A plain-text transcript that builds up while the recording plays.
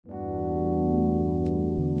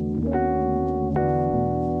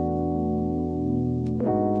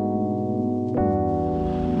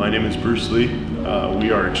name is Bruce Lee.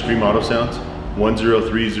 We are Xtreme Auto Soundz,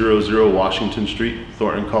 10300 Washington Street,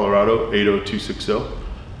 Thornton, Colorado, 80260.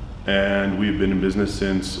 And we've been in business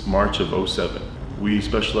since March of '07. We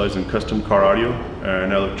specialize in custom car audio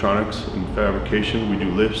and electronics and fabrication. We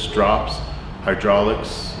do lifts, drops,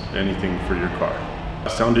 hydraulics, anything for your car.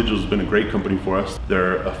 Sound Digital has been a great company for us.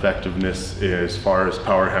 Their effectiveness as far as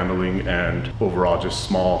power handling and overall just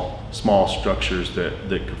small structures that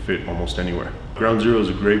could fit almost anywhere. Ground Zero is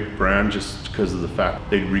a great brand just because of the fact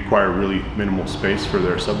they require really minimal space for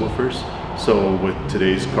their subwoofers. So with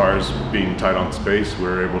today's cars being tight on space,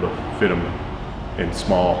 we're able to fit them in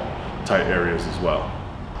small, tight areas as well.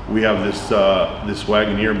 We have this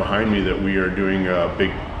Wagoneer behind me that we are doing a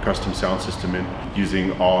big custom sound system in,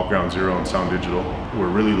 using all Ground Zero and Sound Digital. We're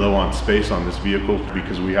really low on space on this vehicle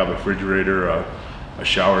because we have a refrigerator, a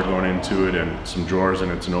shower going into it, and some drawers,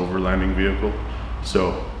 and it's an overlanding vehicle.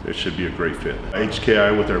 So it should be a great fit.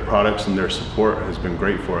 HKI with their products and their support has been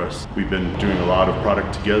great for us. We've been doing a lot of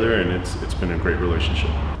product together, and it's been a great relationship.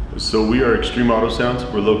 So we are Xtreme Auto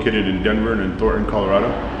Soundz. We're located in Denver and in Thornton,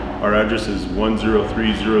 Colorado. Our address is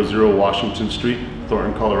 10300 Washington Street,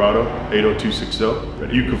 Thornton, Colorado,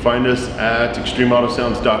 80260. You can find us at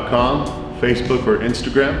xtremeautosoundz.com, Facebook or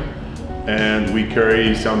Instagram, and we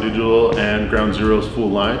carry Sound Digital and Ground Zero's full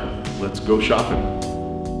line. Let's go shopping.